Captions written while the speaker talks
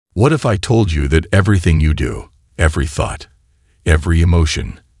What if I told you that everything you do, every thought, every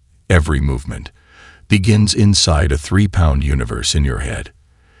emotion, every movement, begins inside a 3-pound universe in your head?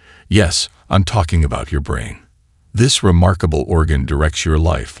 Yes, I'm talking about your brain. This remarkable organ directs your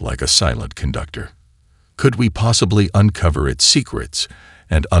life like a silent conductor. Could we possibly uncover its secrets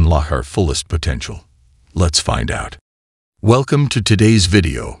and unlock our fullest potential? Let's find out. Welcome to today's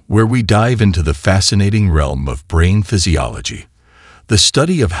video, where we dive into the fascinating realm of brain physiology, the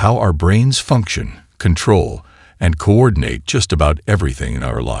study of how our brains function, control, and coordinate just about everything in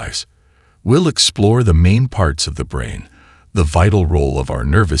our lives. We'll explore the main parts of the brain, the vital role of our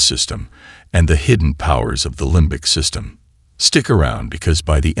nervous system, and the hidden powers of the limbic system. Stick around, because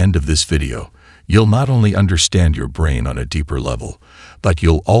by the end of this video, you'll not only understand your brain on a deeper level, but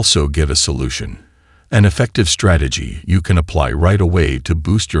you'll also get a solution, an effective strategy you can apply right away to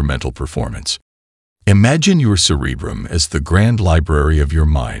boost your mental performance. Imagine your cerebrum as the grand library of your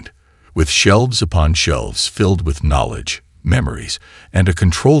mind, with shelves upon shelves filled with knowledge, memories, and a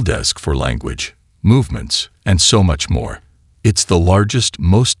control desk for language, movements, and so much more. It's the largest,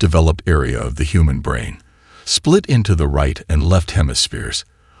 most developed area of the human brain, split into the right and left hemispheres,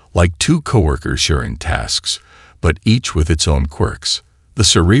 like two coworkers sharing tasks, but each with its own quirks. The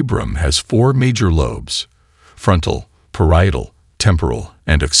cerebrum has 4 major lobes: frontal, parietal, temporal,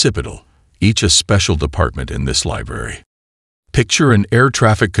 and occipital, each a special department in this library. Picture an air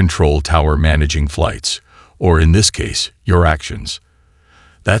traffic control tower managing flights, or in this case, your actions.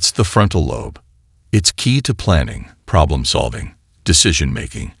 That's the frontal lobe. It's key to planning, problem-solving,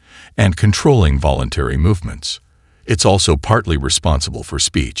 decision-making, and controlling voluntary movements. It's also partly responsible for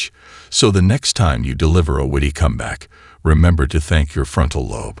speech, so the next time you deliver a witty comeback, remember to thank your frontal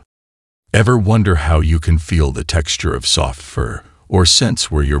lobe. Ever wonder how you can feel the texture of soft fur, or sense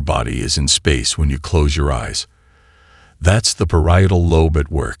where your body is in space when you close your eyes? That's the parietal lobe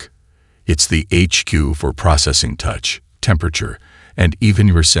at work. It's the HQ for processing touch, temperature, and even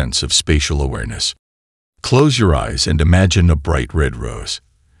your sense of spatial awareness. Close your eyes and imagine a bright red rose.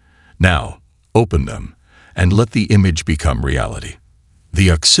 Now, open them and let the image become reality.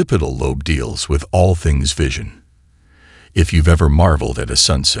 The occipital lobe deals with all things vision. If you've ever marveled at a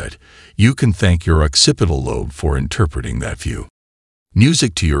sunset, you can thank your occipital lobe for interpreting that view.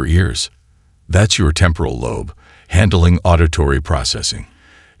 Music to your ears. That's your temporal lobe, handling auditory processing,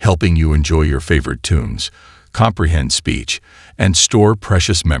 helping you enjoy your favorite tunes, comprehend speech, and store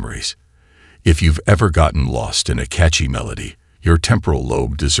precious memories. If you've ever gotten lost in a catchy melody, your temporal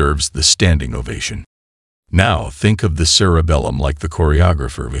lobe deserves the standing ovation. Now think of the cerebellum like the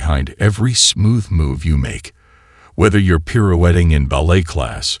choreographer behind every smooth move you make. Whether you're pirouetting in ballet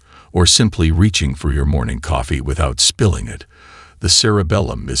class or simply reaching for your morning coffee without spilling it, the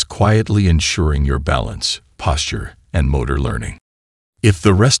cerebellum is quietly ensuring your balance, posture, and motor learning. If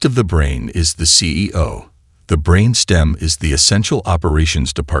the rest of the brain is the CEO, the brain stem is the essential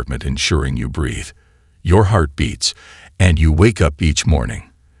operations department ensuring you breathe, your heart beats, and you wake up each morning.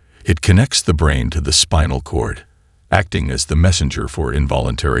 It connects the brain to the spinal cord, acting as the messenger for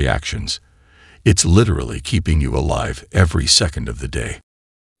involuntary actions. It's literally keeping you alive every second of the day.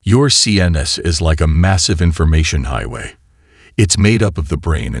 Your CNS is like a massive information highway. It's made up of the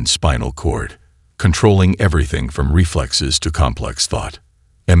brain and spinal cord, controlling everything from reflexes to complex thought.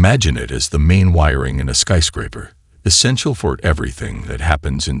 Imagine it as the main wiring in a skyscraper, essential for everything that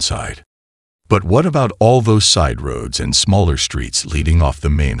happens inside. But what about all those side roads and smaller streets leading off the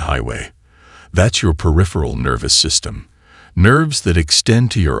main highway? That's your peripheral nervous system. Nerves that extend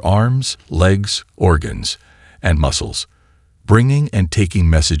to your arms, legs, organs, and muscles, bringing and taking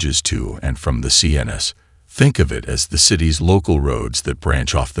messages to and from the CNS. Think of it as the city's local roads that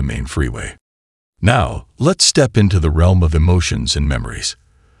branch off the main freeway. Now, let's step into the realm of emotions and memories.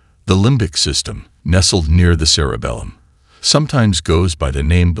 The limbic system, nestled near the cerebellum, sometimes goes by the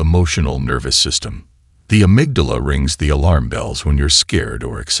name emotional nervous system. The amygdala rings the alarm bells when you're scared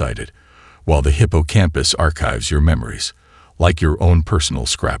or excited, while the hippocampus archives your memories, like your own personal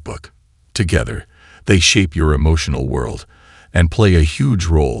scrapbook. Together, they shape your emotional world and play a huge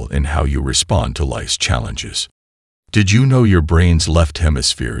role in how you respond to life's challenges. Did you know your brain's left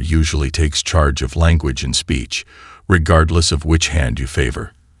hemisphere usually takes charge of language and speech, regardless of which hand you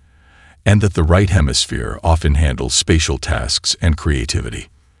favor? And that the right hemisphere often handles spatial tasks and creativity.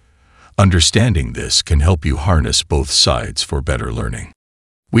 Understanding this can help you harness both sides for better learning.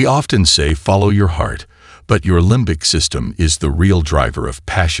 We often say follow your heart, but your limbic system is the real driver of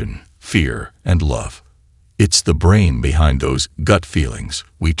passion, fear, and love. It's the brain behind those gut feelings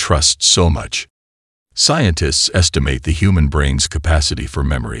we trust so much. Scientists estimate the human brain's capacity for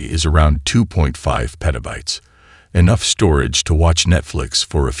memory is around 2.5 petabytes. enough storage to watch Netflix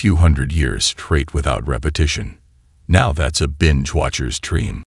for a few hundred years straight without repetition. Now that's a binge watcher's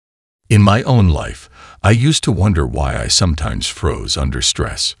dream. In my own life, I used to wonder why I sometimes froze under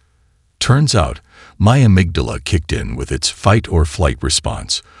stress. Turns out, my amygdala kicked in with its fight or flight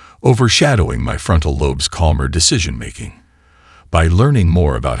response, overshadowing my frontal lobe's calmer decision-making. By learning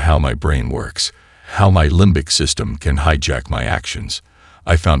more about how my brain works, how my limbic system can hijack my actions,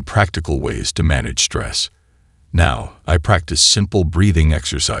 I found practical ways to manage stress. Now, I practice simple breathing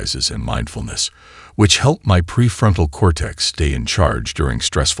exercises and mindfulness, which help my prefrontal cortex stay in charge during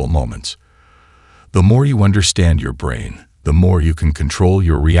stressful moments. The more you understand your brain, the more you can control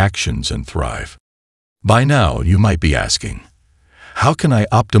your reactions and thrive. By now, you might be asking, how can I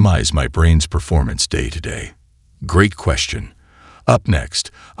optimize my brain's performance day to day? Great question. Up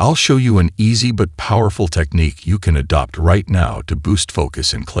next, I'll show you an easy but powerful technique you can adopt right now to boost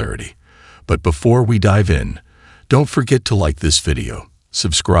focus and clarity. But before we dive in, don't forget to like this video,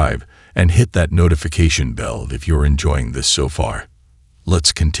 subscribe, and hit that notification bell if you're enjoying this so far.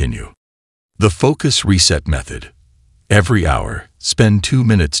 Let's continue. The Focus Reset Method. Every hour, spend 2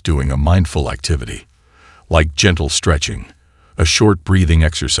 minutes doing a mindful activity, like gentle stretching, a short breathing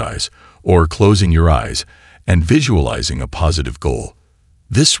exercise, or closing your eyes and visualizing a positive goal.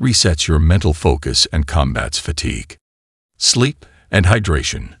 This resets your mental focus and combats fatigue. Sleep and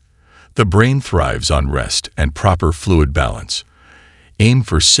hydration. The brain thrives on rest and proper fluid balance. Aim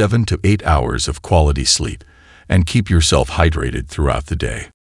for 7 to 8 hours of quality sleep and keep yourself hydrated throughout the day.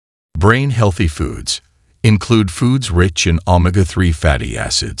 Brain-healthy foods. Include foods rich in omega-3 fatty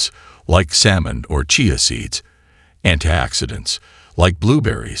acids, like salmon or chia seeds, antioxidants, like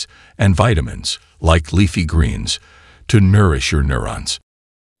blueberries, and vitamins, like leafy greens, to nourish your neurons.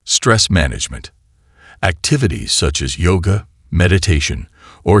 Stress management. Activities such as yoga, meditation,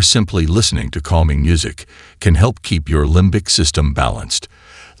 or simply listening to calming music can help keep your limbic system balanced,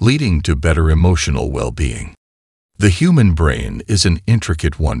 leading to better emotional well-being. The human brain is an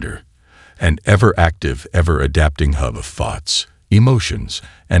intricate wonder, an ever-active, ever-adapting hub of thoughts, emotions,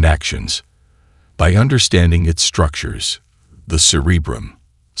 and actions. By understanding its structures, the cerebrum,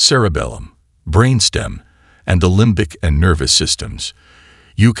 cerebellum, brainstem, and the limbic and nervous systems,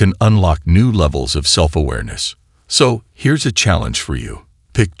 you can unlock new levels of self-awareness. So, here's a challenge for you.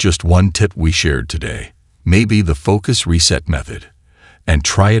 Pick just one tip we shared today, maybe the Focus Reset Method, and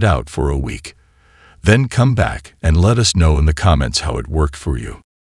try it out for a week. Then come back and let us know in the comments how it worked for you.